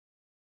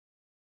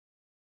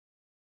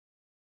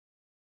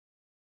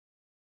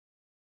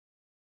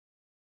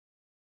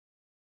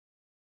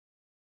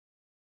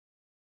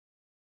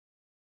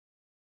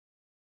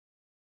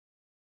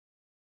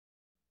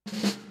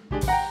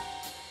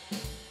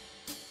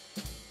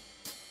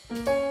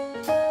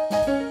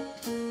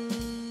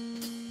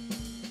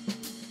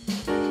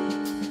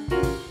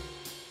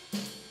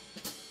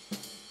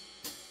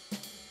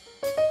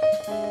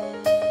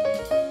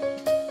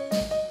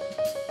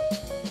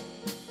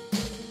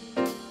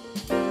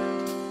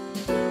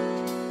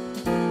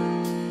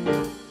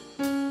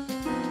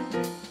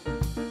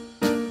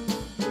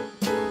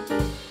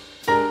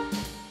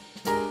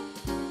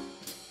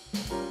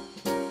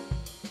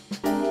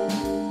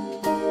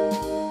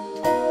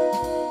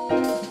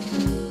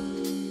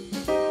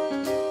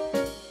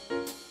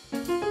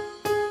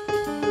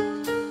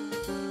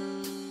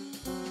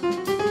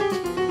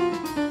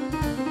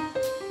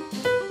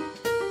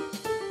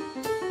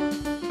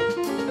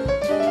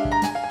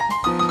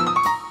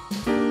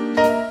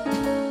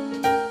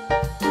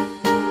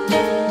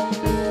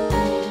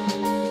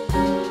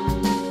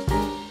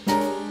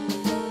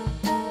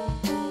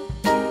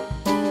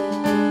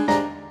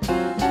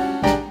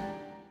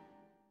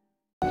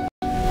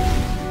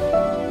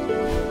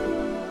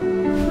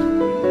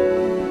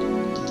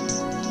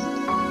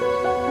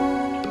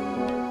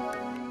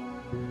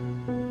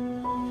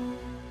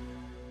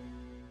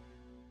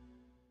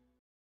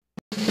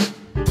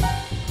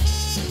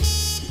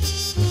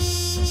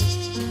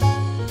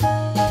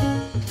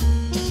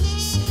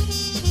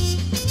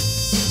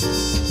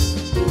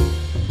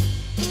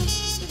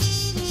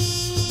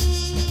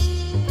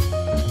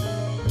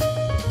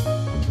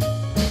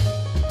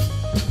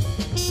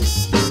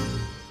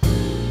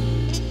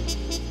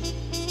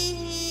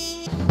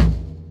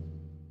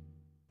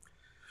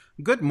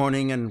Good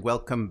morning and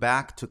welcome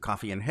back to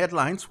Coffee and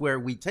Headlines, where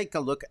we take a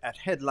look at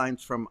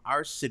headlines from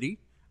our city,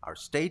 our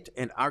state,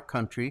 and our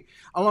country,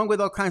 along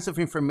with all kinds of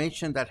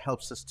information that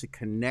helps us to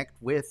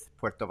connect with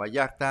Puerto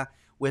Vallarta,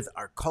 with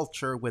our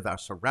culture, with our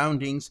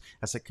surroundings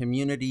as a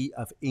community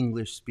of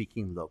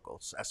English-speaking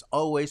locals. As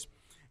always,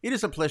 it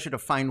is a pleasure to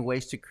find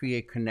ways to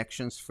create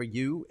connections for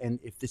you. And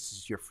if this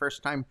is your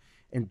first time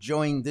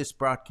enjoying this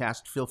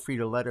broadcast, feel free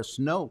to let us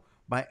know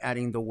by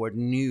adding the word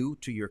new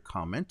to your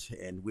comment,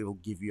 and we will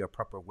give you a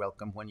proper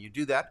welcome when you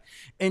do that.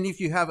 And if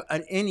you have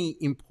any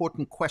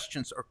important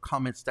questions or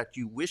comments that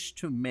you wish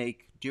to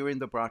make during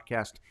the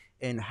broadcast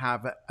and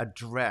have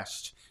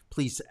addressed,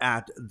 please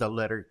add the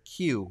letter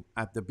Q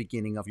at the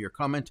beginning of your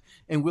comment,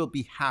 and we'll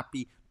be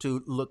happy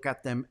to look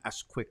at them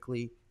as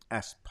quickly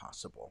as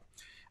possible.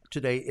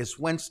 Today is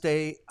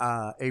Wednesday,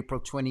 April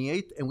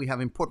 28th, and we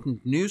have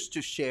important news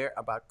to share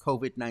about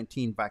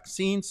COVID-19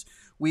 vaccines.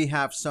 We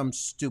have some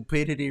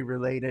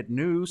stupidity-related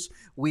news.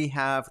 We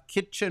have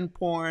kitchen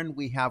porn.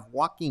 We have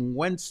Walking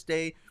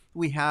Wednesday.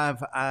 We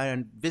have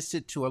a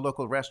visit to a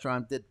local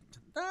restaurant that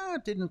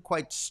didn't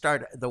quite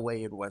start the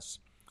way it was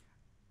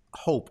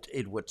hoped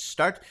it would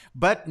start,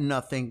 but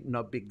no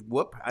big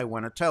whoop. I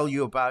want to tell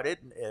you about it,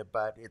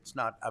 but it's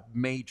not a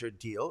major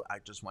deal. I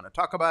just want to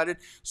talk about it.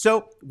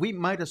 So we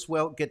might as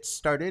well get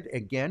started.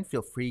 Again,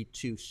 feel free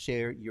to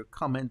share your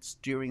comments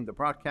during the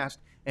broadcast.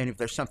 And if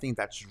there's something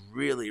that's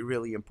really,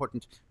 really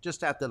important,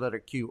 just add the letter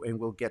Q and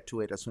we'll get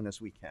to it as soon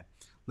as we can.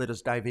 Let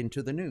us dive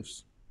into the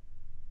news.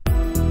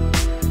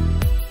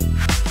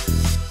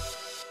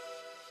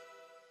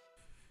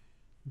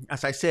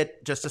 As I said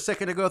just a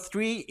second ago,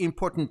 3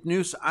 important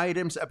news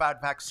items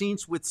about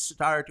vaccines. We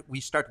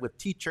start with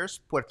teachers.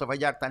 Puerto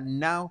Vallarta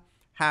now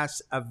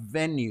has a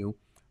venue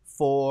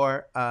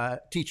for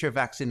teacher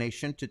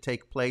vaccination to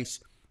take place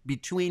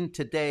between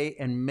today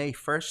and May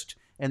 1st,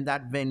 and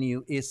that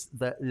venue is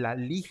the La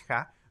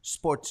Lija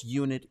Sports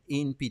Unit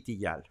in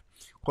Pitillal.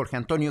 Jorge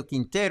Antonio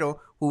Quintero,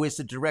 who is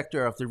the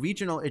director of the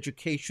Regional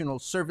Educational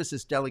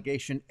Services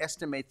Delegation,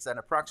 estimates that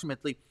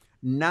approximately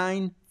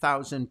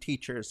 9,000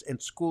 teachers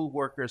and school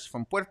workers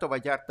from Puerto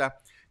Vallarta,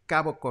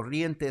 Cabo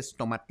Corrientes,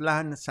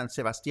 Tomatlán, San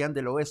Sebastián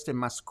del Oeste,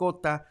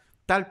 Mascota,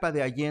 Talpa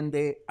de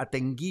Allende,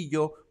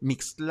 Atenguillo,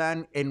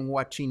 Mixtlán, and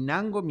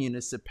Huachinango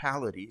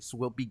municipalities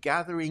will be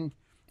gathering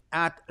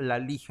at La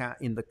Lija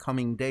in the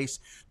coming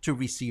days to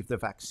receive the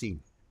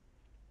vaccine.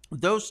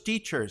 Those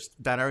teachers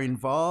that are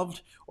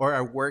involved or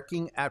are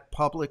working at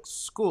public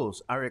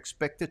schools are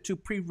expected to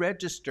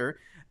pre-register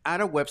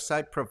at a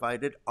website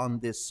provided on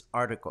this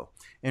article.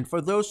 And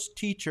for those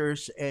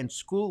teachers and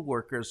school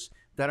workers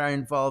that are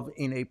involved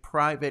in a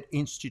private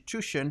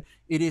institution,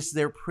 it is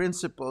their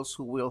principals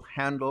who will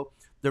handle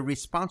the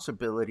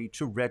responsibility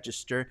to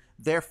register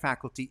their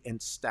faculty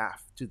and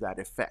staff to that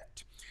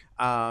effect.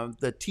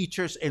 The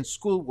teachers and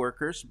school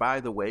workers, by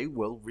the way,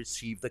 will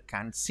receive the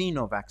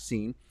Cancino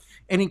vaccine.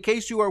 And in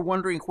case you are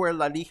wondering where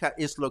La Lija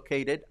is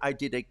located, I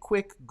did a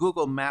quick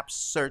Google Maps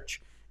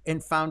search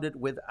and found it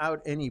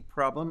without any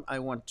problem. I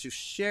want to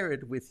share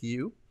it with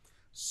you.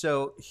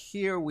 So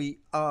here we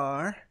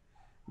are.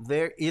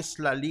 There is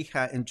La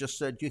Lija, and just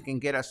so that you can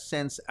get a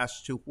sense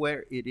as to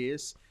where it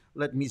is,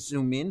 let me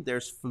zoom in.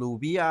 There's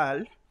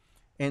Fluvial,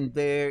 and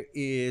there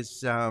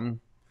is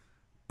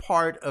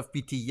part of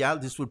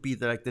Pitillal. This would be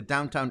like the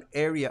downtown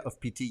area of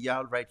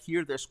Pitillal right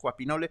here. There's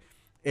Coapinole,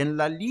 and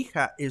La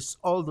Lija is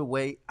all the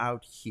way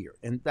out here,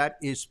 and that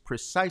is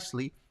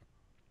precisely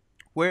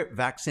where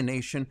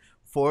vaccination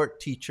for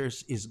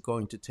teachers is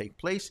going to take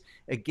place.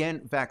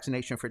 Again,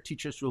 vaccination for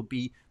teachers will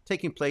be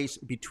taking place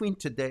between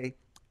today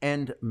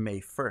and May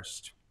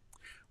 1st.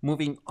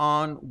 Moving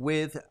on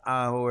with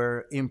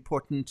our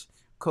important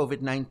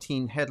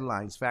COVID-19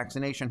 headlines,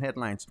 vaccination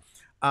headlines.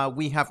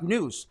 We have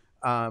news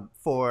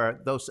for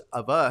those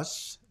of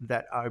us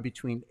that are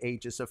between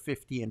ages of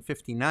 50 and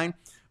 59.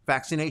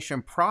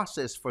 Vaccination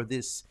process for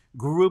this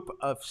group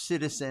of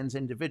citizens,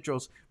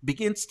 individuals,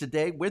 begins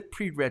today with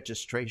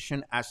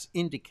pre-registration as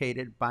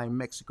indicated by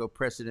Mexico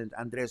President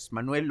Andrés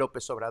Manuel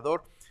López Obrador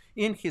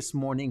in his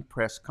morning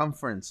press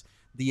conference.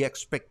 The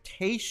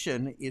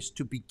expectation is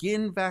to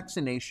begin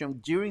vaccination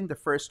during the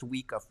first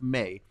week of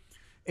May.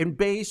 And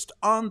based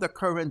on the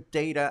current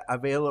data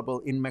available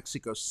in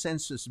Mexico's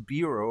Census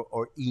Bureau,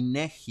 or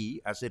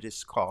INEGI as it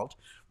is called,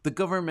 the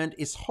government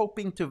is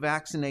hoping to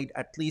vaccinate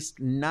at least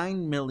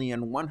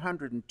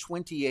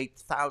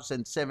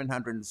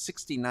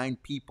 9,128,769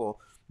 people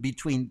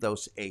between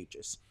those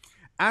ages.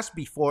 As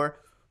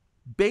before,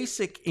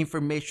 basic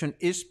information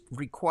is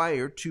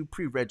required to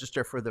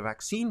pre-register for the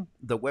vaccine.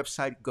 The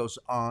website goes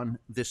on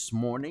this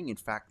morning. In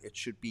fact, it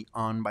should be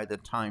on by the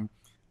time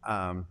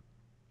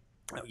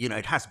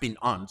it has been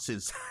on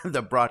since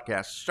the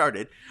broadcast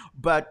started.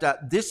 But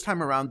this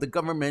time around, the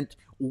government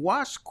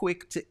was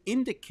quick to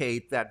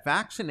indicate that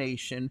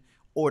vaccination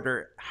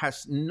order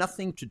has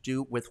nothing to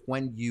do with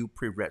when you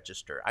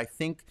pre-register. I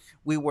think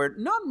we were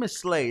not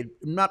misled,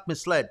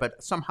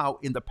 but somehow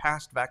in the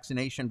past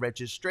vaccination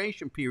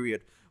registration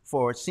period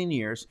for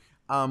seniors,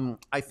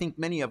 I think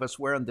many of us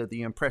were under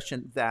the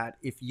impression that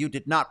if you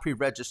did not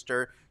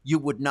pre-register, you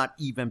would not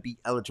even be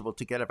eligible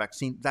to get a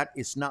vaccine. That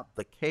is not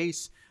the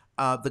case.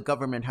 The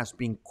government has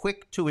been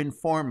quick to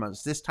inform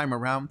us this time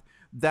around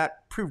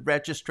that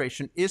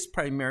pre-registration is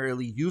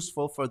primarily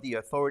useful for the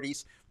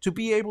authorities to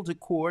be able to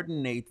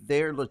coordinate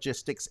their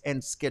logistics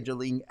and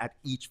scheduling at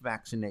each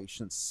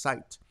vaccination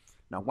site.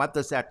 Now, what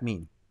does that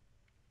mean?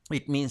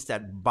 It means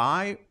that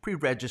by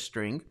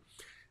pre-registering,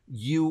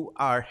 you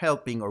are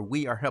helping, or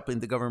we are helping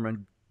the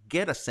government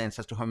get a sense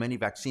as to how many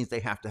vaccines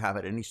they have to have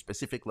at any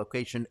specific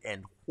location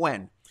and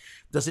when.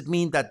 Does it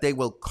mean that they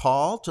will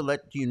call to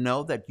let you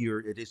know that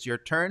it is your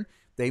turn?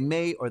 They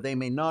may or they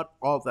may not.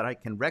 All that I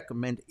can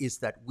recommend is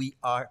that we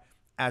are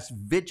as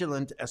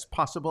vigilant as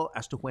possible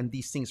as to when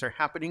these things are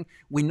happening.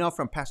 We know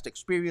from past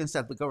experience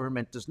that the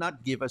government does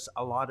not give us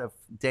a lot of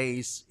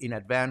days in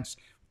advance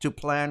to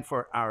plan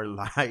for our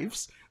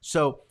lives.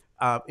 So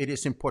it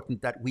is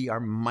important that we are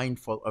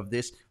mindful of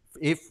this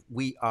if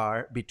we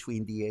are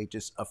between the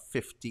ages of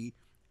 50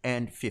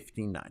 and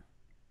 59.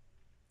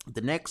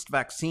 The next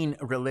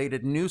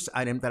vaccine-related news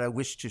item that I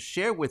wish to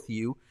share with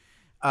you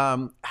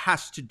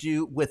has to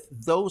do with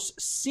those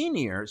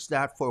seniors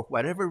that, for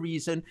whatever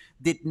reason,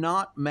 did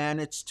not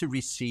manage to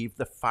receive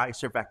the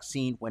Pfizer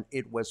vaccine when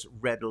it was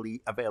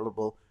readily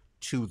available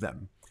to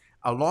them.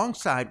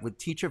 Alongside with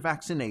teacher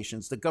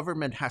vaccinations, the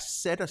government has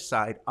set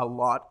aside a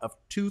lot of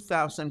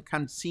 2,000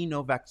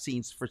 CanSino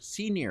vaccines for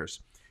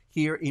seniors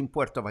here in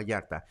Puerto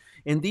Vallarta.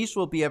 And these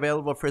will be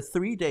available for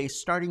 3 days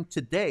starting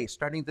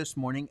this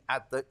morning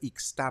at the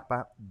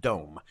Ixtapa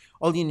Dome.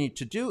 All you need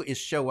to do is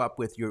show up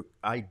with your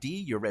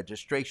ID, your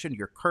registration,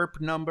 your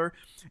CURP number.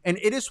 And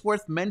it is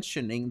worth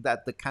mentioning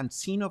that the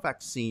CanSino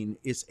vaccine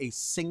is a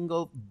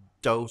single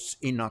dose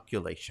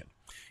inoculation.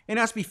 And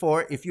as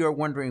before, if you are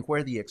wondering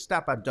where the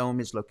Ixtapa Dome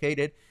is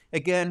located,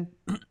 again,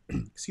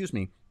 excuse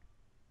me,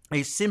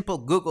 a simple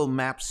Google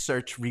Maps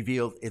search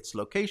revealed its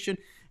location,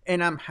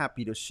 and I'm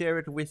happy to share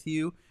it with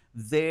you.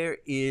 There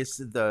is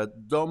the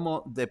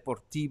Domo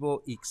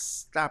Deportivo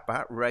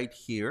Ixtapa right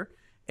here.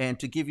 And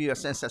to give you a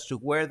sense as to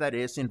where that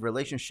is in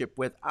relationship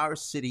with our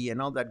city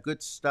and all that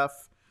good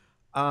stuff,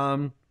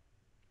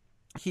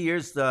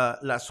 here's the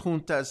Las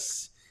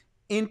Juntas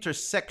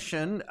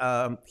intersection.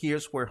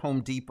 Here's where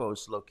Home Depot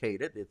is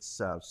located.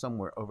 It's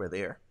somewhere over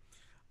there.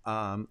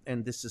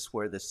 And this is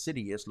where the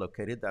city is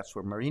located. That's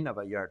where Marina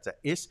Vallarta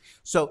is.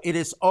 So it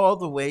is all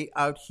the way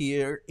out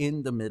here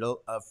in the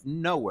middle of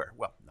nowhere.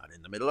 Well, not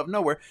in the middle of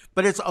nowhere,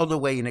 but it's all the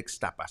way in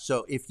Ixtapa.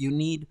 So if you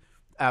need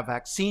a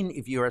vaccine,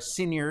 if you're a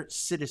senior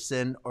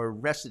citizen or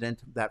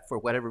resident that for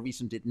whatever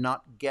reason did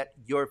not get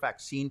your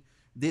vaccine,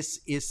 this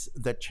is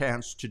the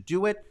chance to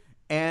do it.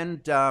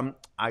 And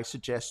I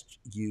suggest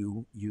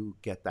you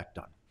get that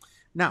done.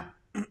 Now,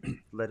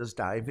 let us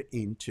dive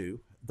into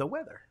the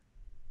weather.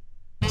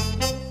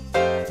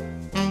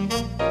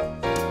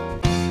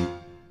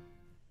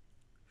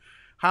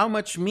 How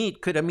much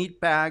meat could a meat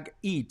bag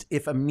eat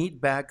if a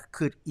meat bag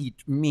could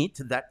eat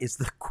meat? That is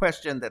the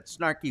question that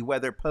Snarky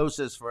Weather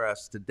poses for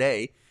us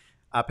today.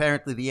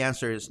 Apparently, the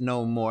answer is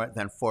no more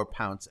than 4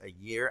 pounds a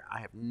year.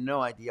 I have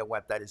no idea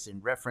what that is in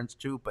reference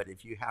to, but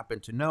if you happen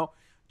to know,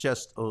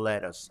 just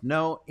let us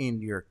know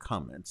in your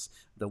comments.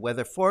 The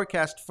weather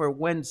forecast for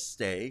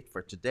Wednesday,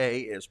 for today,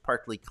 is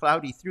partly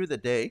cloudy through the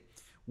day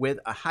with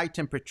a high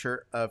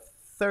temperature of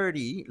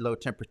 30, low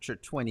temperature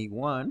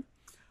 21.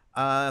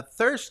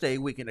 Thursday,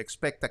 we can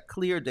expect a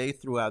clear day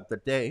throughout the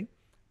day.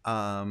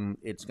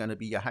 It's going to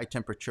be a high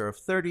temperature of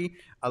 30,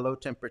 a low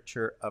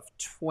temperature of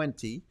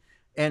 20.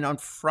 And on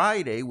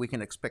Friday, we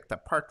can expect a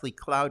partly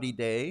cloudy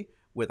day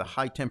with a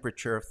high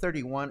temperature of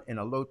 31 and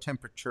a low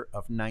temperature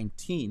of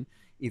 19.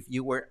 If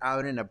you were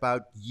out and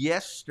about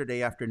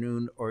yesterday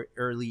afternoon or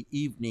early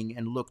evening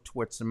and looked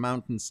towards the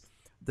mountains,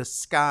 the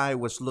sky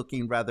was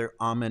looking rather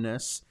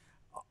ominous.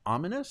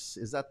 Ominous?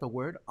 Is that the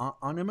word?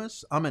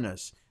 Ominous?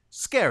 Ominous.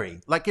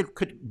 Scary. Like it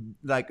could,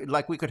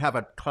 like we could have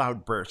a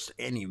cloud burst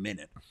any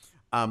minute.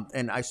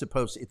 And I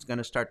suppose it's going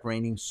to start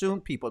raining soon.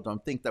 People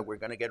don't think that we're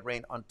going to get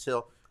rain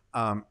until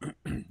um,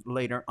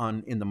 later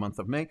on in the month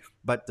of May,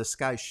 but the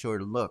sky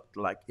sure looked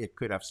like it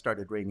could have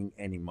started raining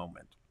any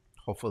moment.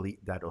 Hopefully,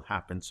 that'll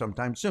happen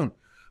sometime soon.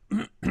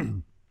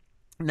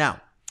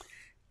 Now,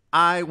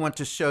 I want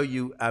to show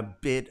you a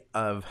bit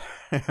of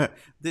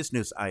this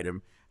news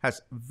item.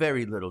 Has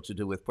very little to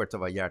do with Puerto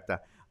Vallarta.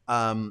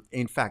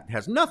 In fact, it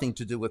has nothing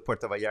to do with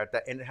Puerto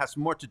Vallarta, and it has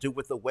more to do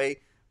with the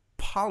way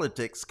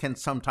politics can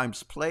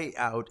sometimes play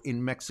out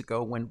in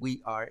Mexico when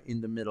we are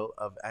in the middle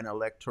of an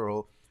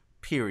electoral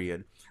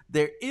period.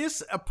 There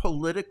is a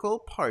political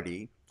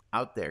party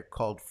out there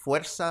called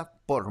Fuerza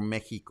por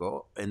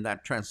Mexico, and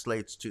that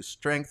translates to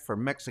Strength for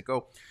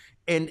Mexico.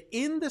 And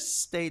in the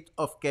state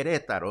of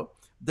Querétaro,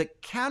 the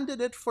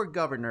candidate for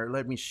governor,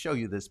 let me show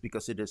you this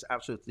because it is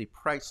absolutely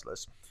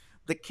priceless.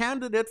 The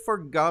candidate for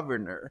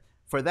governor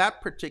for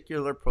that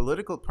particular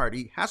political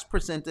party has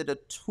presented a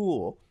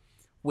tool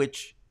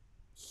which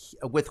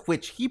with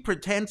which he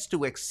pretends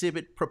to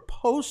exhibit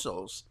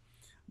proposals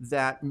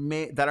that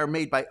are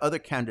made by other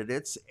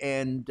candidates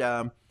and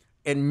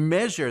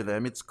measure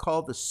them. It's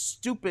called the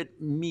stupid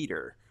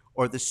meter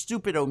or the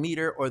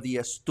stupidometer or the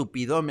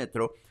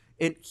estupidometro.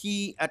 And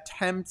he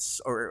attempts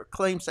or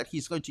claims that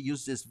he's going to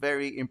use this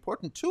very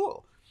important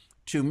tool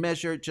to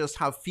measure just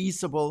how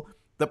feasible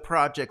the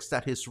projects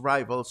that his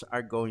rivals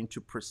are going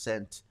to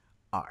present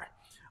are.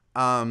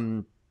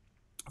 Um,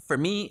 for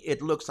me,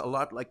 it looks a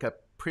lot like a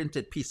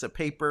printed piece of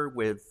paper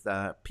with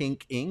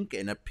pink ink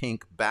and a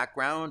pink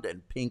background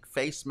and pink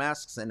face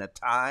masks and a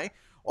tie,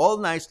 all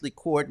nicely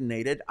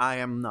coordinated. I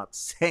am not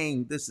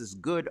saying this is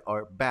good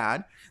or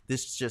bad.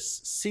 This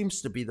just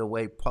seems to be the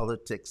way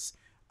politics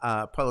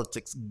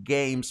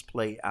games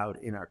play out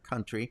in our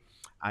country.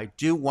 I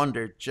do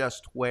wonder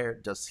just where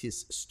does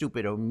his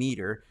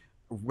stupidometer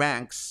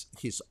ranks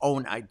his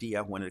own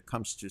idea when it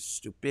comes to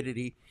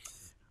stupidity.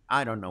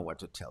 I don't know what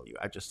to tell you.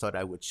 I just thought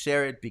I would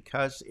share it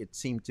because it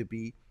seemed to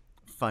be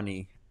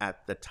funny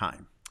at the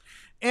time.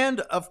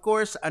 And of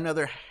course,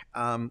 another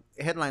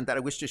headline that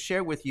I wish to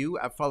share with you,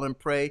 I've fallen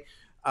prey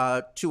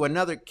to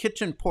another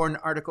kitchen porn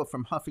article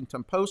from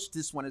Huffington Post.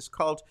 This one is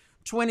called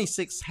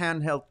 26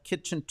 Handheld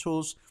Kitchen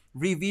Tools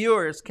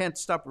Reviewers Can't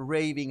Stop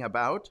Raving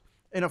About.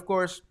 And of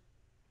course,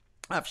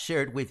 I've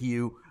shared with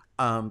you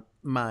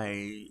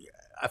my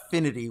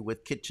affinity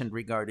with kitchen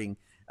related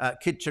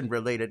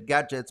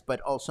gadgets,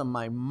 but also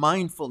my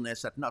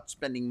mindfulness at not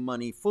spending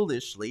money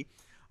foolishly.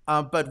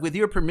 But with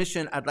your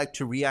permission, I'd like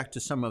to react to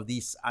some of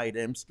these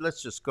items.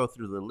 Let's just go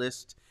through the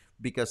list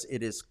because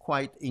it is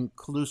quite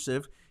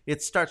inclusive.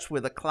 It starts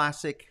with a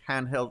classic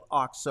handheld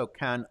OXO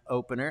can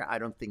opener. I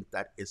don't think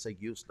that is a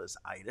useless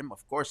item.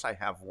 Of course, I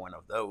have one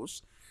of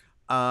those.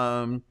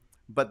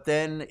 But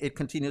then it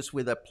continues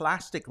with a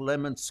plastic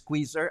lemon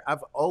squeezer.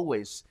 I've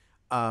always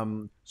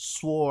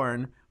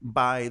sworn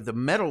by the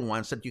metal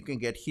ones that you can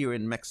get here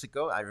in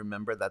Mexico. I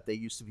remember that they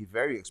used to be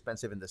very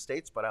expensive in the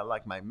States, but I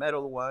like my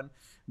metal one.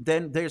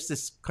 Then there's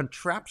this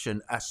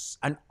contraption,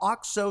 an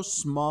OXO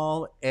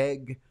small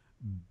egg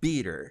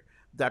beater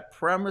that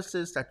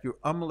promises that your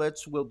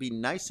omelets will be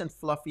nice and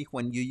fluffy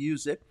when you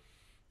use it.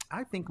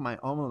 I think my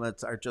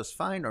omelets are just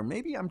fine, or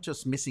maybe I'm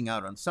just missing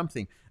out on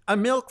something. A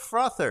milk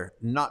frother,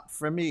 not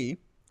for me.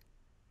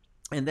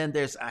 And then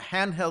there's a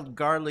handheld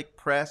garlic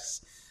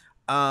press.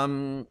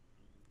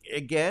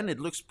 Again, it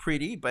looks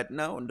pretty, but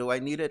no, do I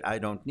need it? I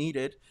don't need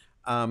it.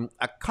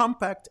 A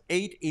compact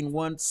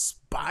 8-in-1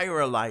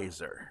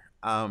 spiralizer.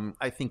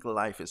 I think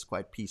life is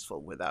quite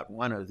peaceful without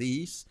one of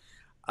these.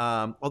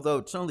 Although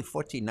it's only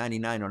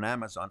 $14.99 on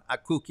Amazon. A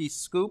cookie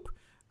scoop?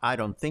 I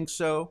don't think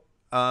so.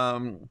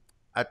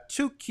 A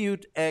too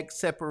cute egg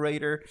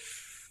separator?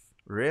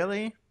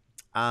 Really?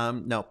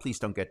 No, please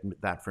don't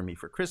get that for me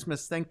for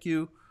Christmas. Thank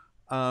you.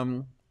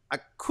 A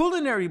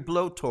culinary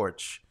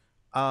blowtorch.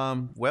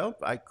 Well,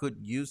 I could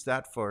use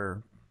that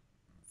for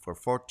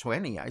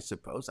 420, I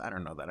suppose. I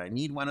don't know that I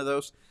need one of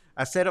those.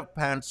 A set of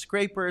pan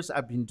scrapers.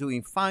 I've been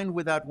doing fine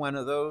without one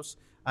of those.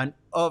 An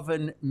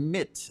oven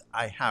mitt.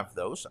 I have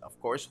those, of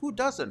course. Who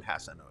doesn't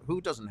have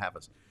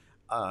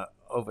a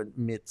oven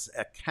mitts?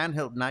 A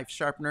handheld knife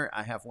sharpener.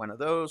 I have one of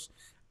those.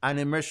 An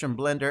immersion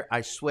blender.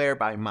 I swear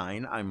by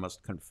mine, I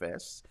must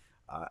confess.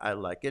 I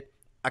like it.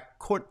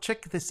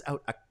 Check this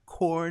out. A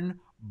corn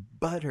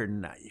butter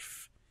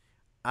knife.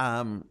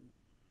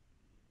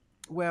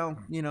 Well,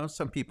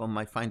 some people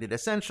might find it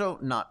essential,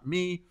 not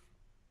me.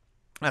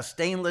 A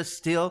stainless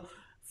steel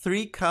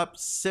 3-cup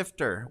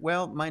sifter.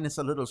 Well, mine is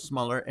a little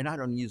smaller, and I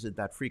don't use it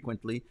that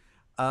frequently.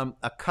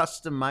 A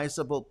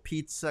customizable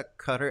pizza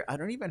cutter. I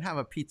don't even have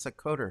a pizza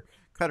cutter,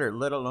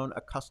 let alone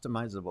a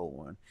customizable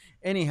one.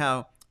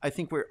 Anyhow, I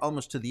think we're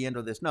almost to the end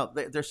of this. No,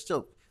 there's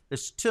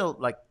still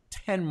like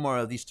 10 more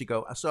of these to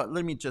go. So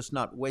let me just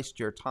not waste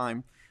your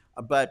time.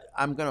 But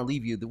I'm going to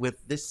leave you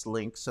with this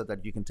link so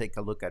that you can take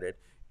a look at it,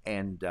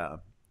 and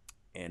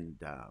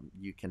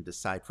you can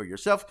decide for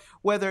yourself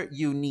whether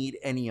you need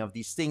any of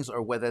these things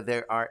or whether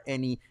there are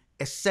any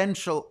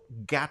essential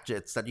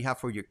gadgets that you have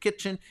for your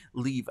kitchen.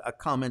 Leave a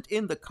comment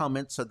in the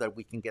comments so that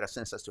we can get a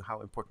sense as to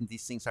how important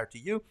these things are to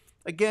you.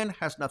 Again,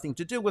 has nothing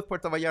to do with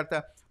Puerto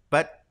Vallarta,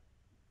 but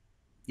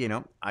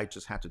I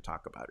just had to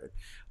talk about it.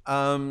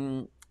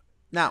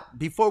 Now,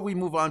 before we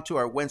move on to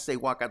our Wednesday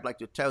walk, I'd like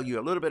to tell you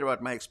a little bit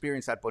about my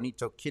experience at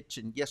Bonito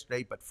Kitchen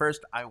yesterday. But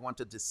first, I want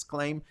to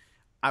disclaim,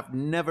 I've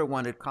never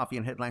wanted Coffee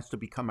and Headlines to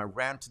become a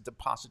rant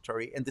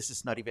depository, and this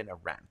is not even a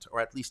rant,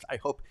 or at least I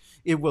hope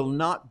it will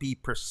not be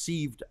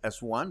perceived as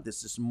one.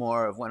 This is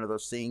more of one of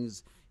those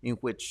things in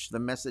which the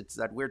message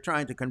that we're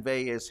trying to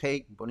convey is,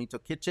 hey, Bonito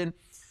Kitchen,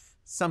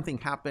 something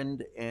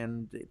happened,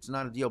 and it's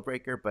not a deal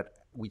breaker, but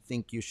we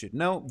think you should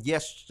know.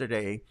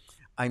 Yesterday,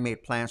 I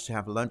made plans to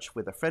have lunch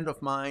with a friend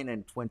of mine,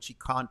 and when she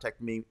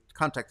contacted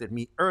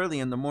me early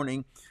in the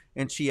morning,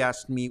 and she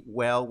asked me,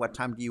 well, what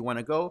time do you want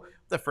to go?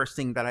 The first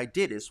thing that I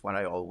did is what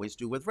I always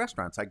do with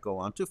restaurants. I go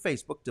onto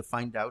Facebook to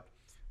find out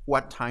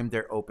what time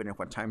they're open and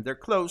what time they're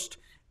closed.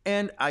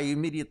 And I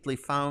immediately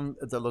found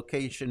the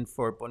location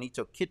for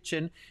Bonito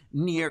Kitchen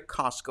near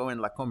Costco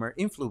and La Comer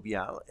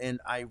Influvial.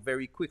 And I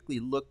very quickly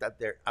looked at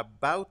their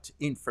about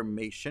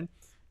information.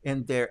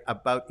 And their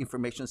about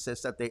information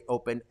says that they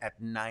open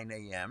at 9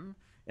 a.m.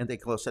 and they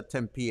close at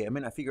 10 p.m.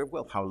 And I figured,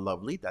 well, how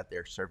lovely that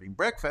they're serving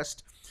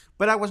breakfast.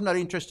 But I was not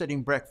interested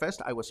in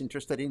breakfast. I was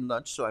interested in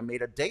lunch. So I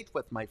made a date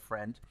with my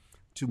friend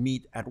to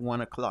meet at 1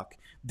 o'clock.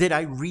 Did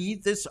I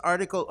read this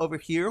article over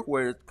here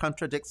where it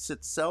contradicts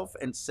itself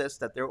and says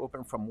that they're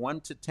open from 1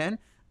 to 10?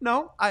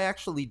 No, I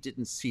actually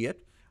didn't see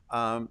it.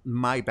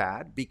 My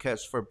bad,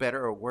 because for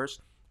better or worse,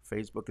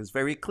 Facebook is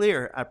very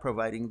clear at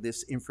providing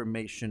this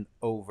information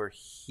over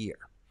here.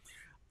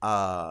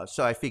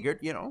 So I figured,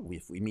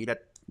 if we meet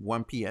at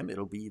 1 p.m.,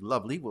 it'll be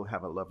lovely. We'll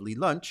have a lovely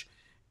lunch.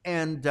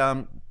 And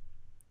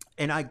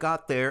I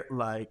got there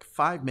like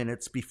 5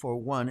 minutes before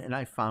 1, and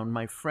I found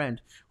my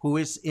friend who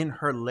is in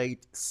her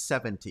late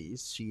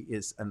 70s. She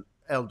is an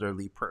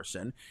elderly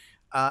person.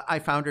 I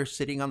found her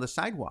sitting on the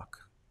sidewalk,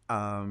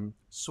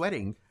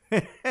 sweating.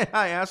 And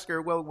I asked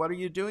her, well, what are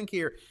you doing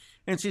here?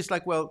 And she's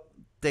like, well,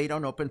 they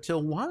don't open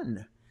till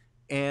 1.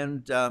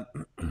 And lo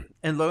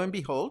and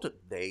behold,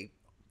 it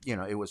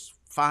was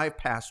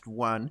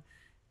 1:05,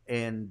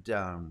 and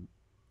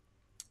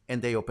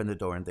they opened the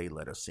door and they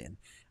let us in.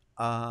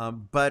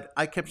 But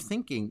I kept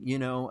thinking,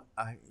 the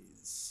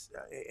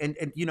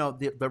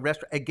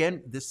restaurant,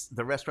 again,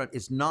 the restaurant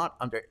is not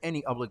under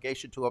any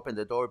obligation to open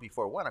the door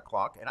before 1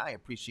 o'clock, and I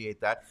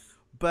appreciate that.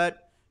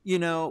 But,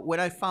 when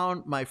I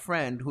found my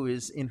friend who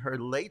is in her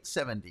late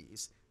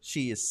 70s,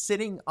 she is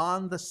sitting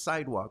on the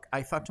sidewalk,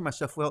 I thought to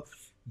myself, well,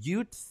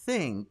 you'd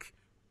think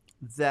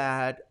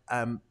that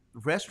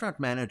restaurant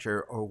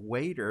manager or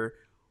waiter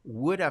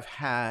would have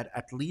had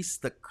at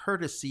least the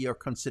courtesy or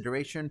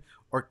consideration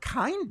or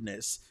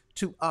kindness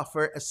to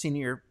offer a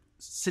senior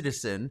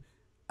citizen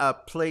a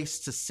place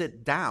to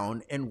sit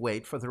down and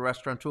wait for the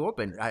restaurant to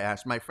open. I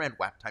asked my friend,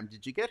 what time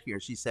did you get here?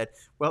 She said,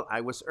 well,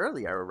 I was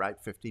early. I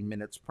arrived 15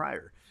 minutes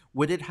prior.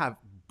 Would it have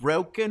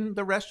broken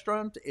the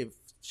restaurant if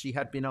she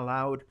had been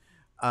allowed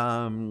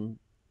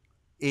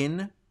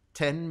in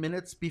 10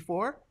 minutes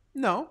before?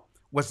 No.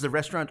 Was the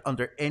restaurant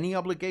under any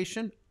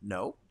obligation?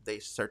 No, they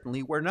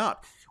certainly were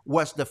not.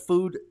 Was the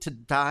food to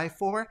die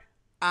for?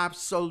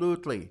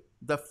 Absolutely.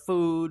 The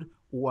food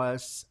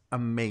was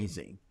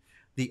amazing.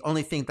 The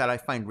only thing that I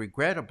find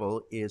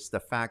regrettable is the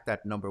fact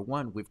that, number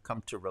one, we've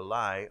come to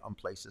rely on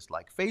places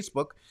like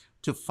Facebook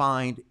to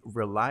find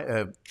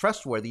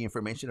trustworthy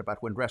information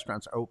about when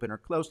restaurants are open or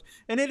closed.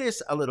 And it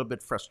is a little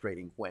bit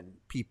frustrating when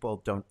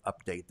people don't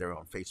update their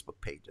own Facebook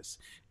pages.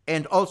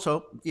 And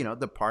also,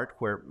 the part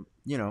where,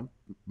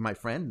 my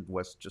friend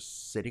was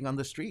just sitting on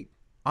the street,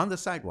 on the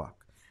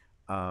sidewalk.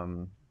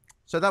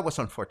 So that was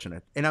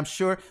unfortunate. And I'm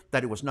sure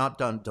that it was not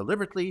done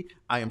deliberately.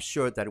 I am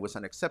sure that it was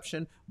an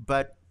exception.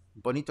 But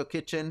Bonito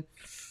Kitchen,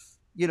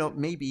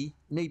 maybe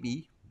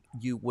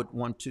you would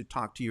want to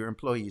talk to your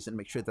employees and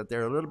make sure that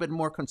they're a little bit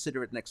more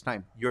considerate next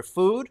time. Your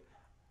food,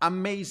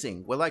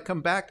 amazing. Will I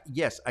come back?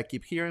 Yes, I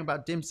keep hearing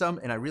about dim sum,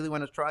 and I really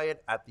want to try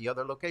it at the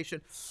other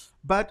location.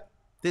 But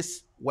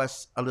this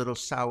was a little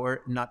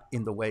sour, not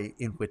in the way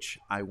in which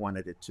I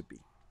wanted it to be.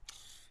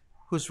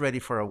 Who's ready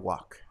for a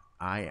walk?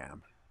 I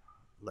am.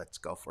 Let's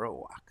go for a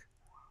walk.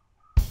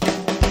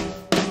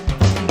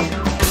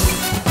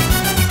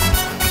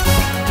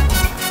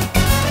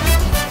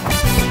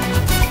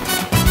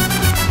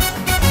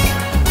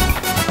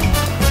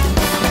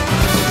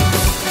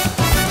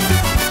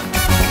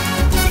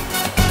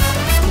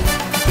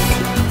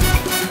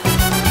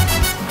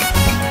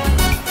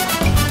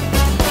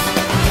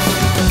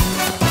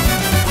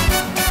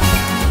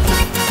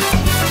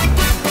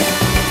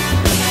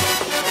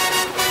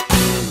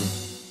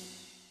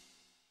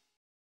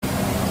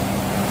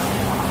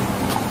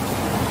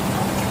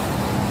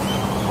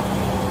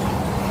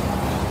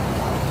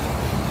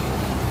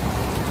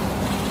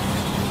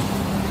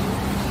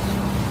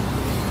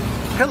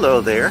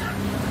 Hello there.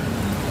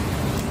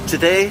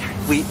 Today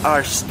we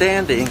are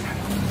standing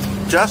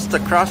just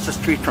across the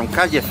street from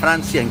Calle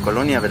Francia in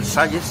Colonia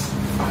Versalles.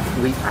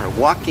 We are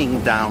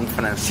walking down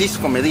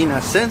Francisco Medina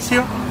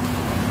Asensio.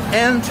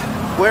 And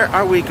where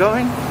are we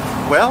going?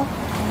 Well,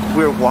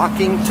 we're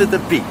walking to the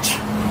beach.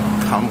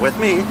 Come with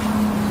me.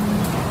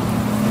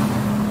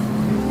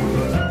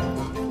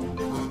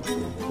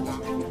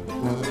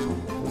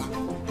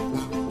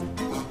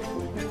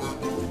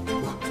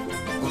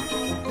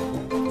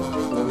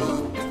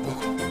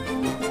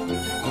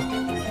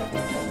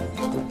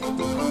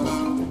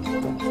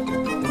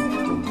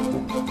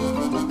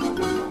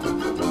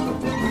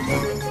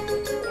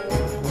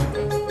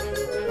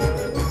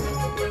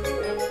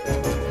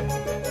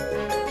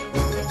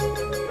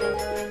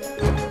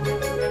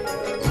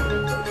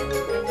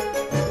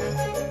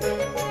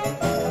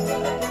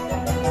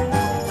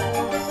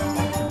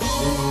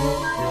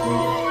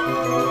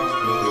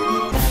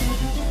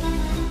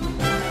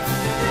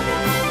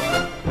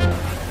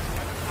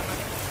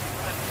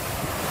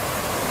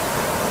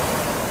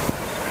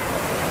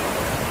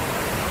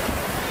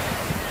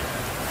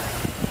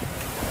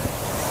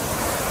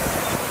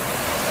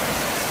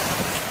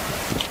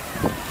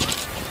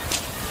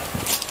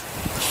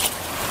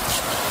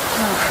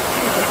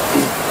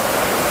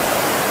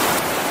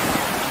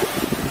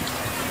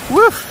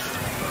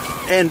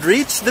 And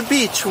reach the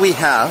beach we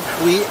have.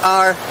 We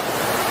are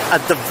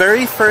at the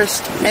very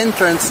first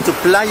entrance to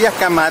Playa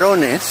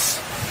Camarones,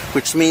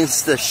 which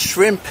means the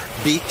shrimp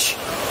beach.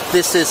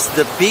 This is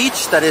the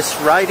beach that is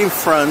right in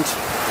front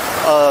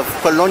of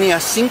Colonia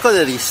 5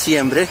 de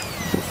Diciembre.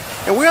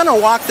 And we're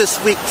gonna walk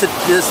this week to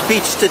this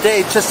beach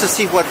today just to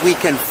see what we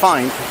can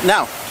find.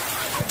 Now,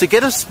 to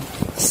get us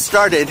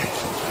started,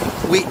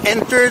 we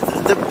entered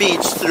the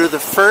beach through the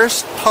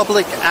first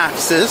public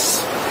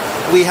access.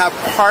 We have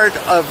part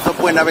of the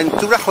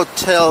Buenaventura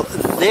Hotel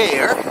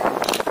there.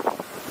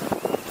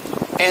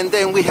 And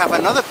then we have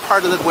another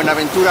part of the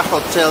Buenaventura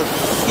Hotel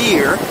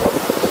here.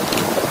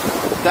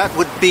 That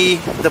would be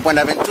the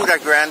Buenaventura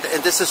Grand.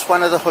 And this is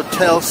one of the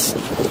hotels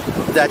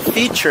that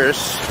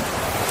features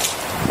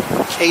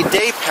a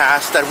day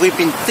pass that we've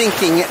been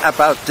thinking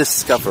about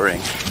discovering.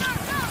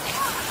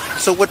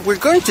 So what we're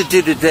going to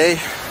do today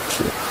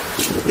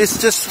is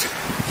just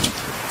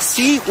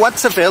see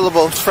what's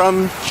available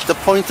from the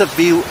point of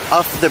view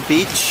of the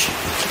beach.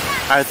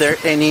 Are there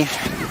any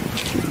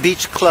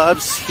beach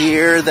clubs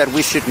here that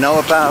we should know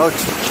about,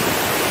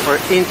 or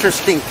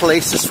interesting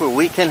places where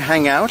we can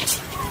hang out?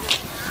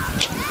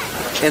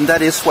 And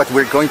that is what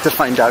we're going to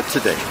find out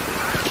today.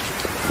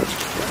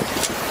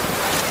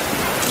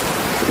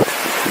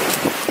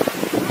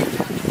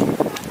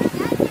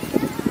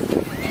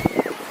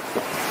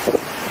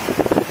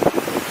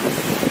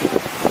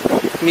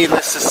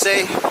 Needless to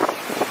say,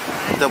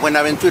 the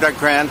Buenaventura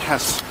Grand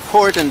has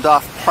cordoned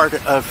off part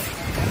of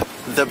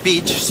the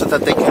beach so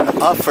that they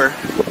can offer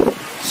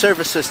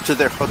services to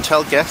their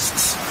hotel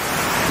guests,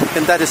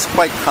 and that is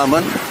quite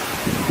common.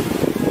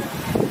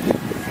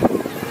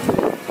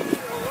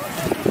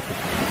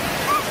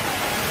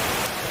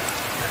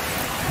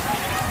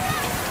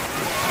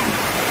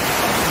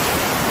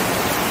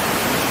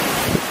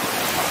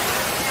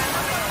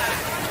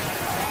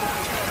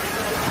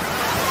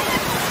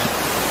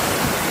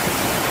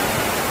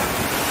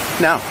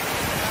 Now,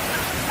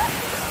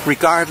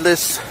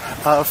 regardless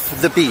of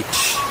the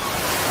beach,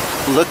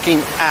 looking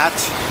at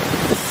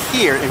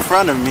here in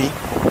front of me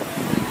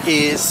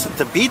is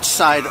the beach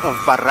side of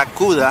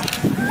Barracuda,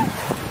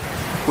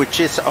 which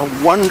is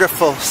a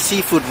wonderful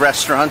seafood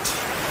restaurant.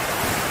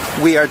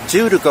 We are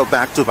due to go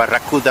back to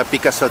Barracuda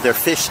because of their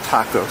fish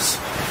tacos.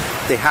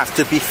 They have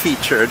to be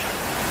featured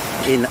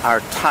in our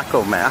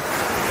taco map.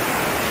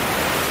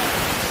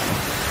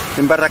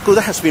 And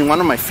Barracuda has been one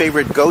of my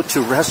favorite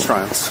go-to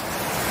restaurants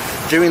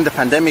during the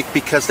pandemic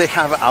because they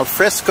have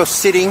alfresco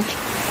sitting.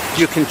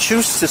 You can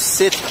choose to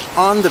sit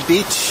on the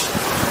beach,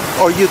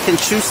 or you can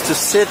choose to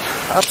sit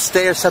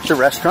upstairs at the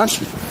restaurant.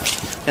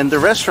 And the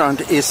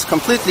restaurant is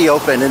completely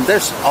open, and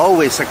there's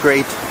always a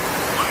great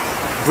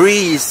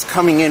breeze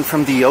coming in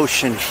from the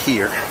ocean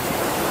here.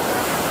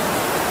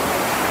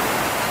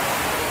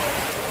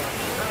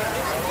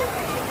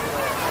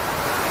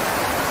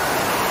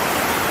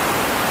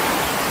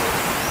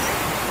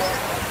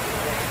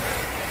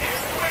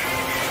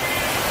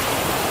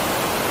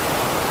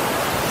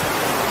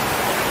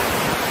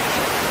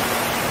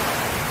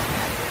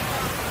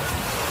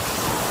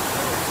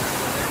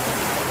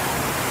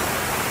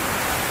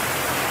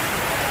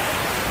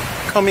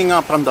 Coming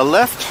up on the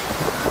left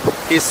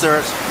is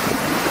the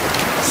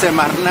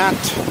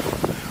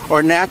Semarnat,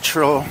 or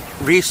Natural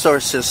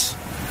Resources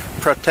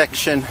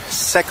Protection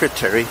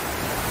Secretary.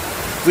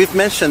 We've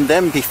mentioned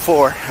them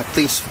before at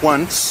least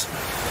once.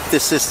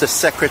 This is the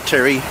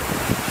secretary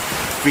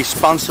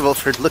responsible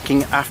for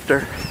looking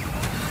after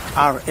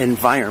our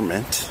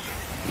environment.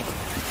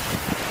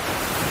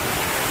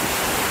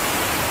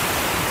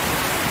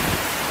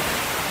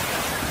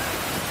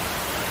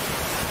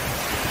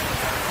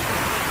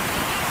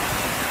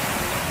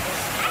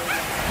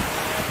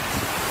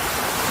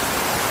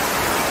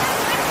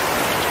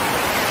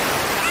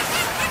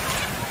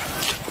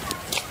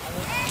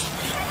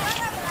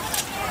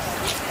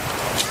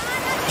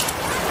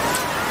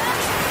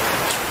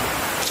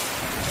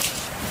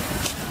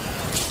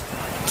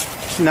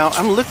 Now,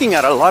 I'm looking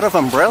at a lot of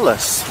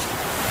umbrellas,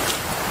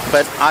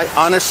 but I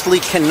honestly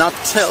cannot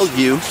tell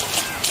you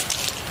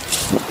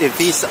if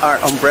these are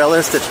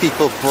umbrellas that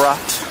people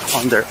brought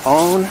on their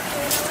own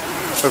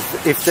or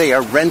if they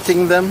are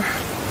renting them.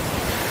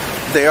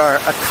 There are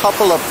a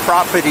couple of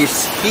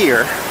properties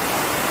here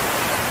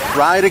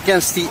right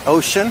against the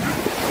ocean,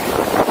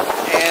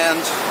 and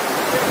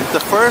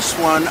the first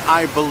one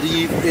I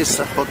believe is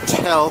a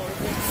hotel.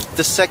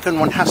 The second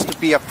one has to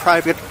be a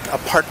private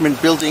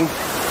apartment building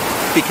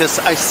because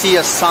I see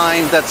a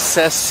sign that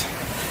says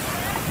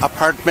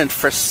apartment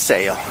for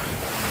sale.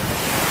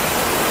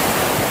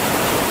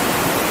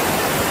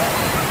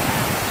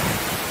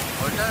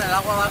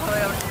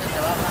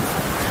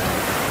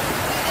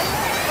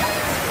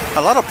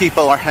 A lot of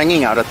people are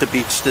hanging out at the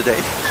beach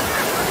today,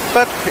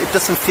 but it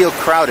doesn't feel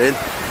crowded,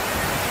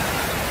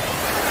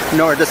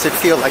 nor does it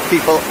feel like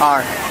people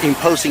are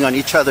imposing on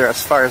each other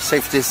as far as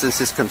safe distance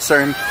is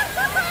concerned.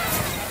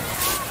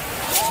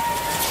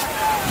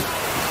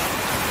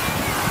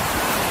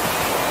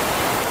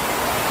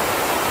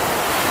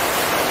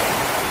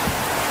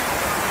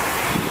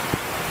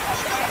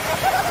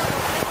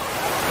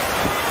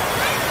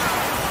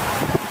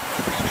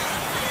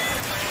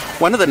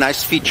 One of the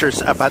nice features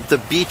about the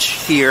beach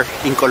here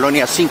in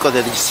Colonia 5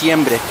 de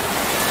Diciembre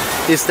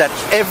is that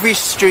every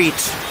street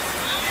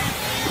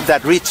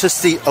that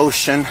reaches the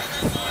ocean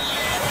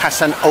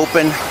has an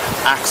open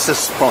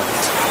access point.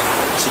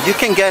 So you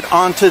can get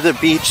onto the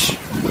beach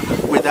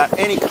without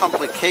any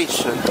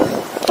complication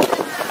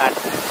at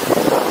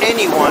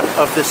any one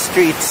of the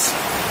streets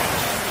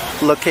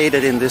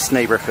located in this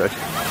neighborhood.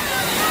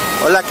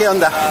 Hola, ¿qué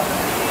onda?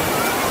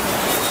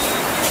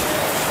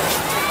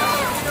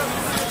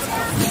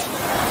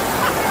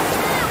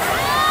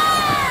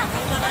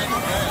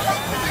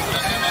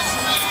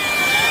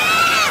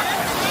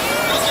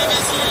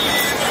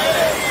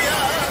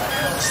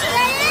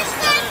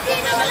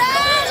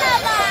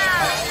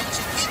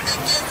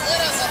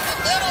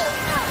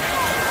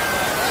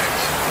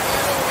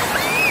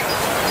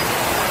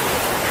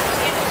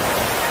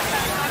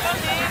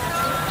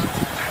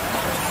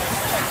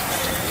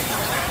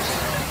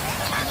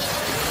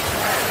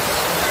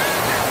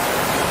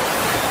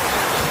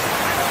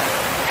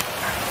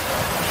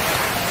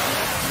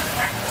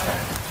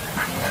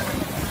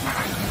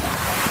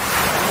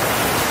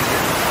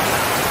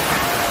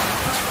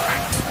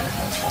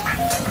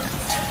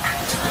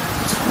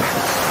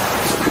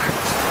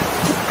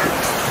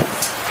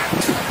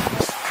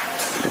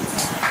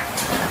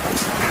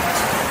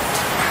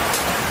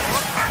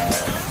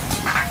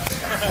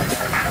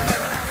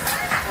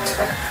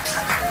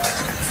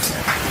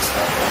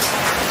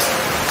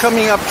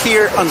 Coming up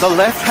here on the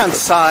left-hand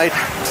side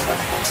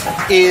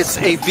is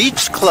a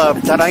beach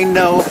club that I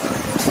know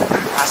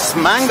as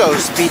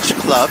Mango's Beach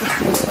Club,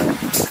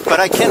 but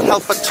I can't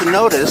help but to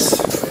notice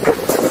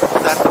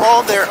that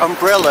all their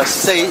umbrellas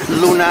say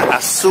Luna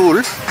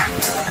Azul.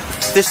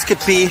 This could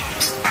be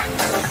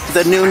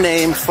the new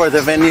name for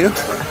the venue,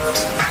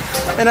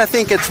 and I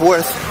think it's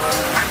worth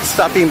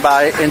stopping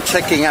by and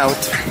checking out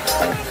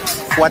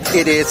what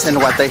it is and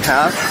what they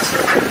have.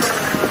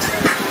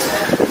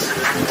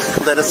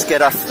 Let us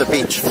get off the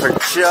beach for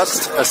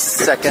just a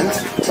second.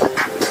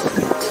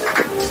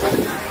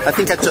 I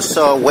think I just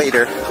saw a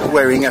waiter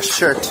wearing a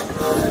shirt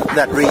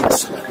that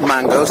reads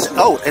Mangoes.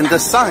 Oh, and the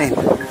sign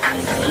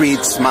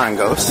reads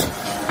Mangoes.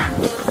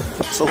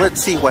 So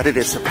let's see what it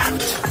is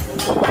about.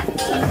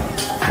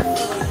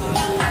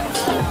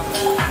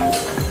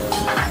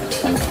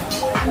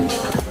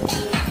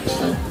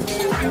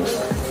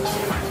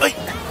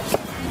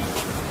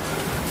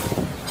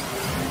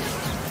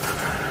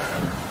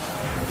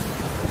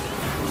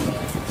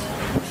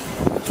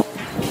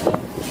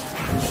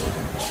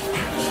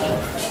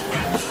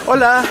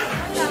 Hola,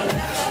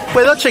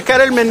 ¿puedo checar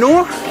el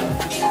menú?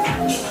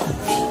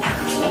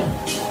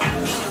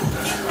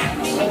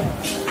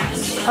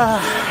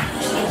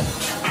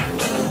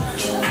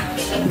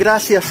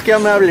 Gracias, qué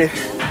amable.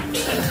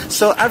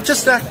 So I've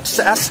just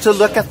asked to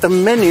look at the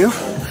menu,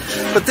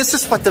 but this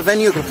is what the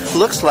venue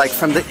looks like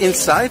from the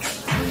inside.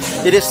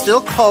 It is still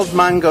called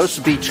Mango's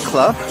Beach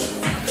Club,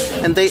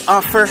 and they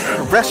offer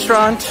a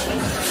restaurant,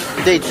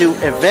 they do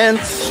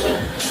events.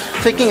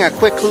 Taking a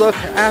quick look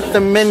at the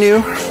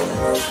menu,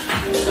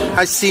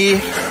 I see,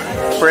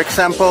 for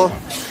example,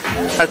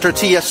 a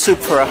tortilla soup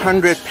for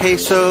 100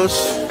 pesos,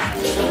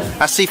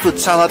 a seafood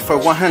salad for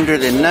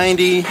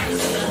 190.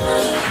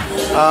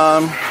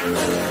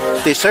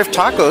 They serve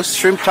tacos,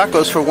 shrimp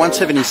tacos for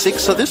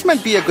 176, so this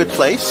might be a good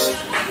place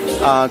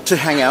to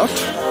hang out.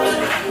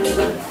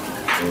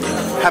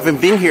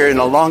 Haven't been here in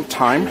a long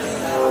time,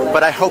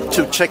 but I hope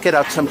to check it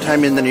out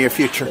sometime in the near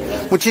future.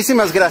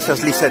 Muchísimas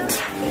gracias, Lisette.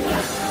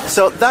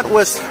 So that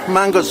was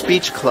Mango's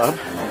Beach Club,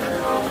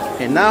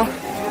 and now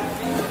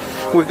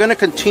we're going to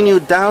continue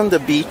down the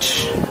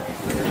beach.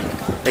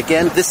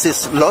 Again, this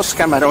is Los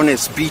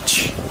Camarones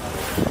Beach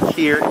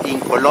here in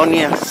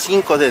Colonia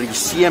 5 de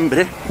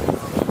Diciembre.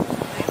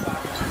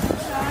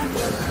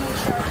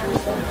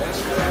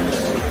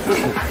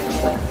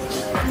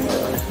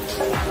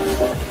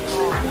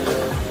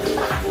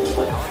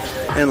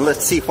 and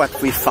let's see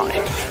what we find.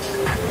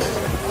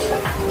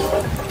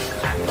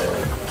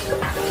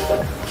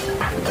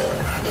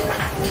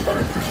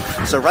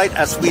 So right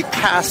as we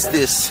pass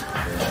this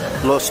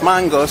Los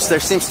Mangos, there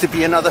seems to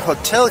be another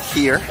hotel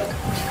here,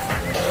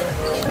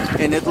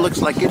 and it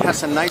looks like it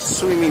has a nice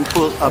swimming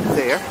pool up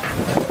there.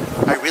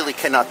 I really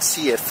cannot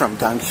see it from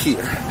down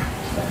here.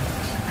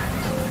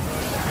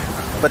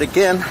 But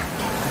again,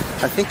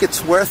 I think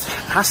it's worth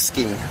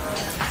asking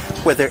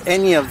whether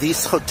any of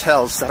these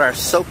hotels that are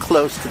so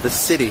close to the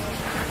city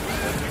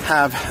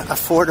have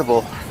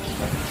affordable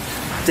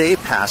day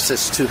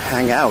passes to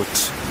hang out.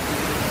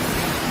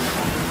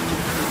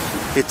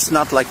 It's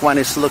not like one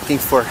is looking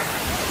for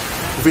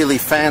really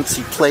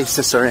fancy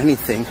places or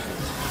anything.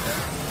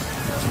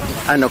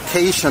 An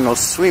occasional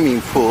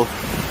swimming pool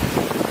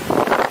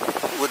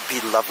would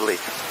be lovely.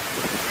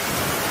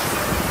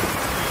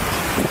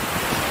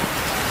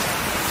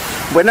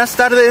 Buenas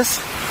tardes.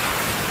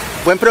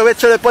 Buen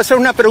provecho. ¿Le puedo hacer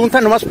una pregunta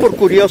nomás por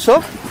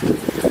curioso?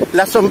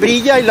 ¿La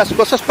sombrilla y las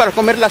cosas para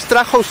comer las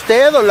trajo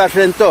usted o las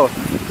rentó?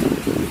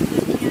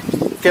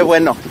 Qué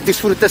bueno.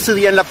 Disfrute su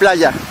día en la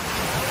playa.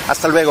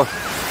 Hasta luego.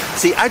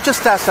 See, I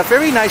just asked a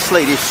very nice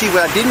lady.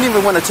 I didn't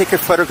even want to take her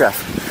photograph,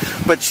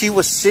 but she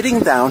was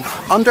sitting down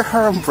under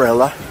her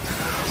umbrella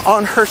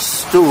on her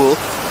stool,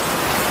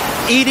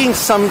 eating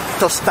some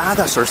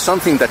tostadas or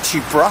something that she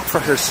brought for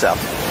herself.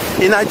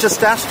 And I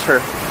just asked her,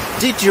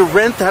 did you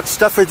rent that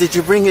stuff or did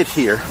you bring it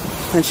here?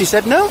 And she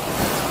said, no,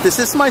 this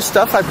is my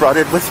stuff. I brought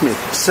it with me.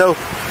 So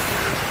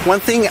one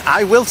thing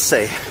I will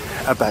say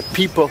about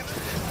people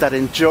that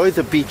enjoy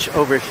the beach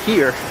over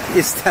here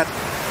is that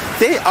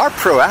they are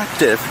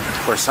proactive,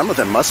 or some of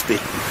them must be,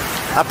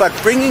 about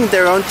bringing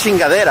their own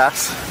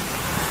chingaderas,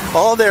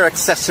 all their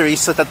accessories,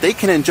 so that they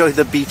can enjoy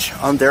the beach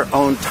on their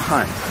own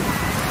time.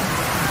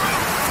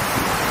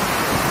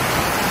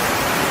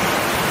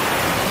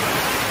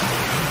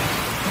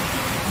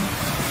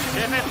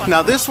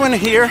 Now this one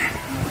here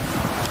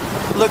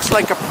looks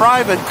like a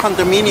private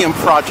condominium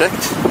project.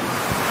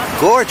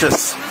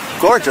 Gorgeous,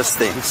 gorgeous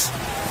things.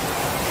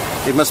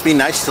 It must be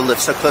nice to live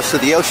so close to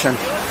the ocean.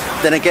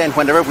 Then again,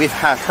 whenever we've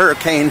had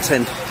hurricanes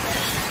and,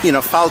 you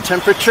know, foul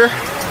temperature,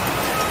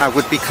 I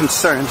would be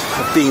concerned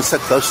of being so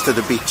close to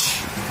the beach.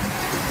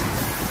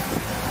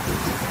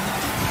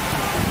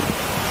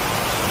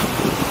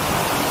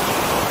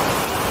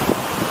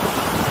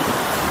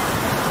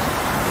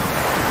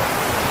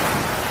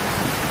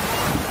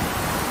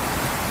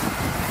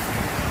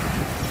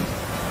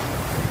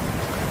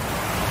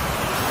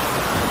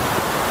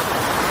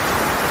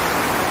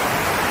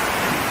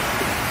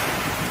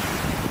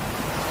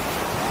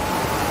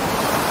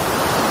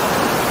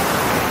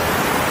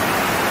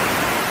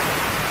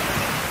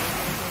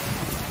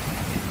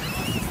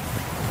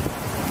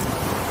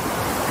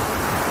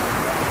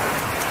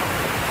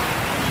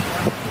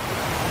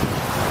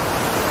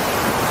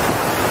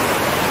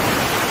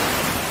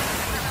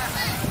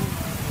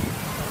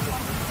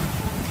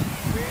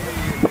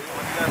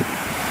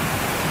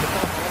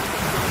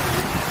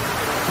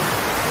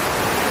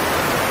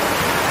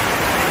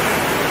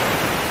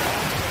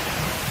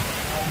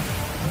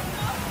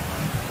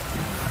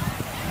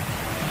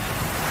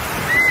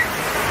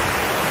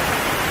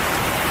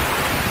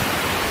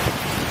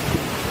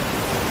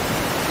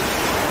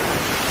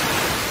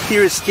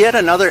 Here is yet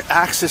another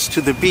access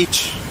to the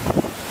beach.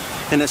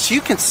 And as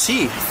you can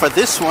see, for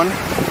this one,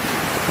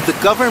 the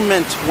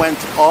government went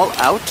all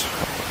out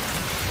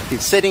in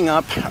setting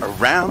up a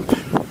ramp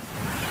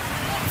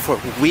for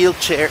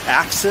wheelchair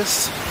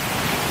access.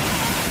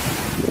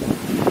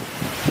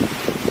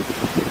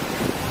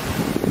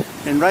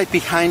 And right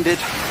behind it,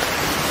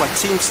 what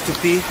seems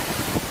to be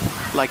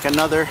like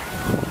another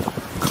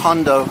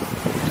condo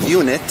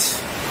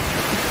unit.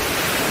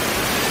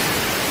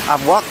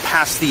 I've walked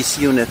past these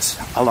units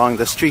along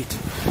the street.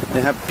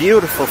 They have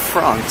beautiful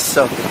fronts,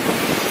 so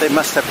they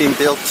must have been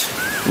built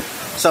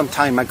some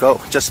time ago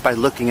just by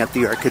looking at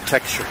the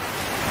architecture.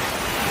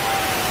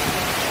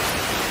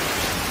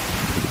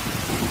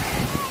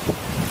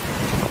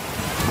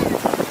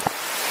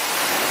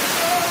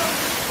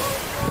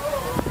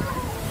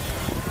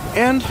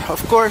 And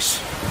of course,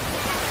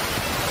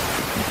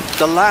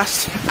 the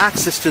last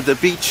access to the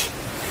beach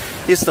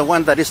is the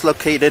one that is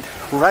located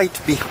right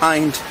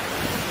behind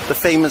the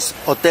famous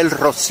Hotel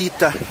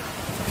Rosita,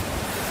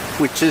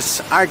 which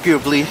is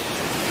arguably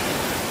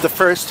the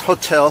first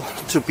hotel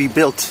to be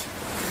built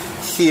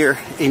here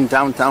in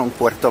downtown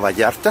Puerto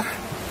Vallarta.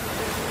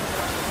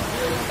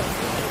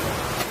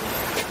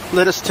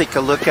 Let us take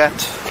a look at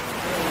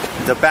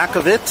the back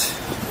of it.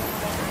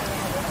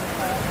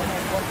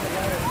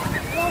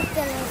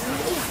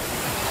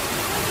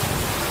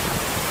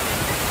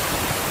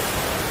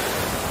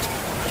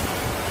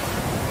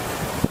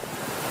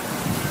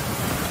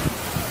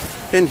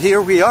 And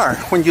here we are.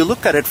 When you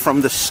look at it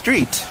from the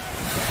street,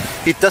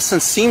 it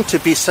doesn't seem to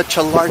be such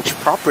a large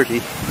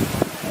property,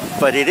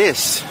 but it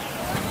is.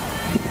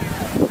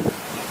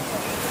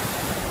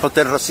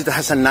 Hotel Rosita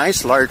has a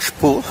nice large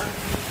pool,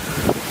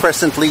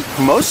 presently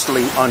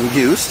mostly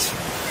unused.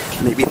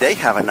 Maybe they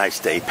have a nice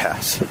day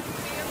pass.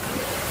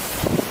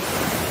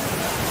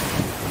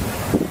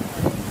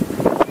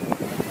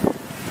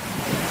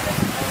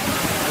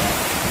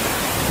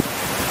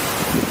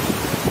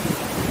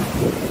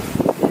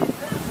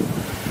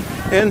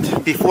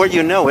 And before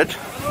you know it,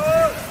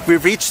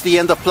 we've reached the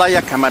end of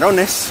Playa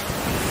Camarones.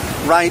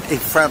 Right in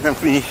front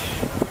of me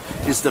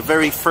is the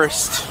very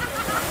first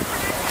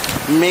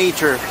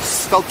major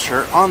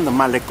sculpture on the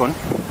Malecon.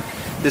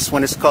 This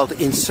one is called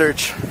In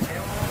Search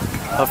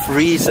of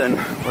Reason,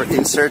 or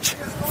In Search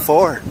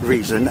for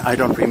Reason, I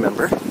don't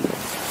remember.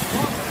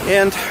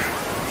 And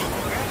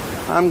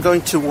I'm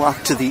going to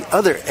walk to the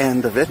other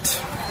end of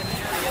it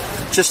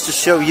just to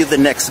show you the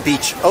next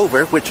beach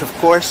over, which of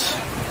course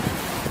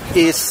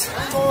is...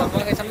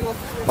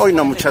 Oh,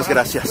 no, muchas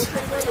gracias.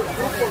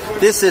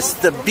 This is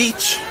the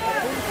beach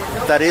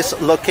that is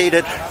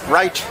located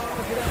right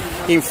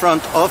in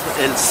front of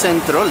El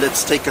Centro.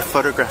 Let's take a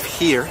photograph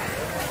here.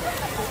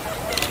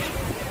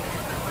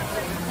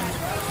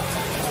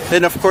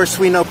 And of course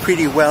we know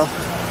pretty well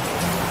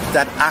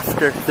that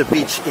after the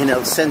beach in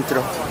El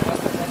Centro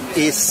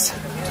is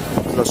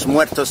Los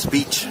Muertos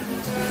Beach,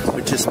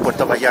 which is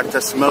Puerto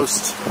Vallarta's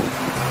most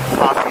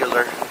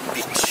popular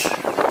beach.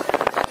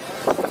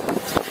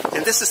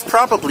 And this is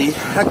probably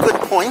a good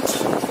point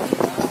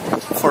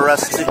for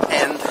us to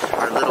end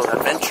our little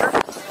adventure.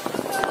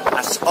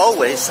 As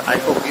always, I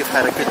hope you've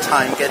had a good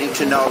time getting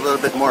to know a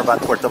little bit more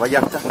about Puerto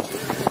Vallarta.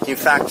 In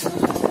fact,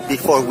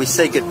 before we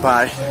say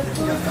goodbye,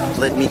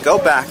 let me go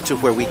back to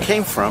where we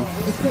came from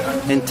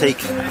and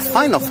take a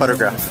final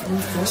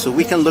photograph so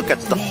we can look at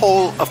the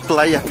whole of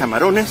Playa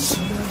Camarones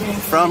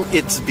from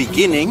its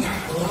beginning.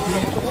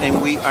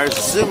 And we are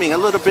zooming a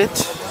little bit,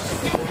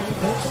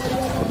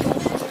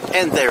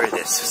 and there it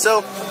is.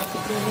 So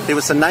it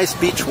was a nice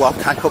beach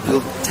walk. I hope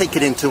you'll take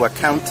it into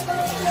account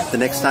the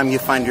next time you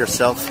find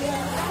yourself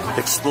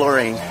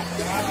exploring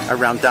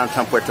around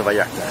downtown Puerto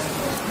Vallarta.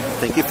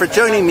 Thank you for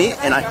joining me,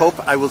 and I hope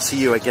I will see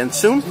you again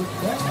soon.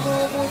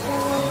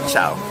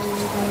 Ciao.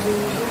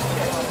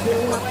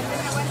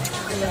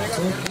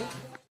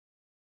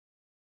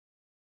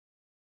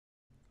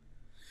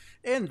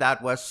 And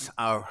that was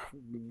our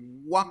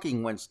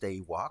Walking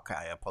Wednesday walk.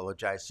 I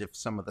apologize if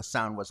some of the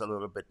sound was a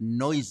little bit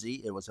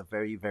noisy. It was a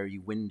very, very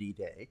windy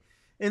day.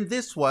 And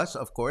this was,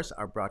 of course,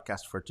 our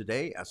broadcast for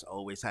today. As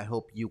always, I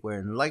hope you were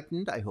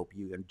enlightened. I hope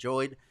you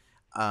enjoyed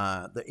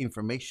the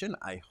information.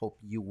 I hope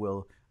you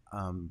will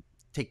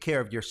take care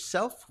of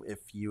yourself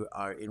if you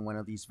are in one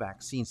of these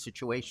vaccine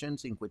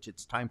situations in which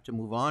it's time to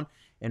move on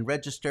and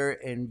register,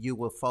 and you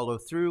will follow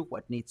through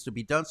what needs to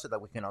be done so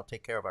that we can all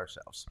take care of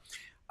ourselves.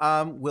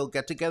 We'll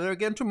get together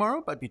again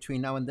tomorrow, but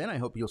between now and then, I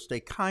hope you'll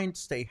stay kind,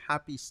 stay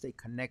happy, stay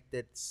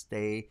connected,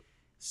 stay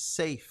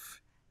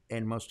safe,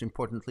 and most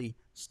importantly,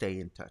 stay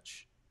in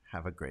touch.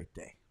 Have a great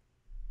day.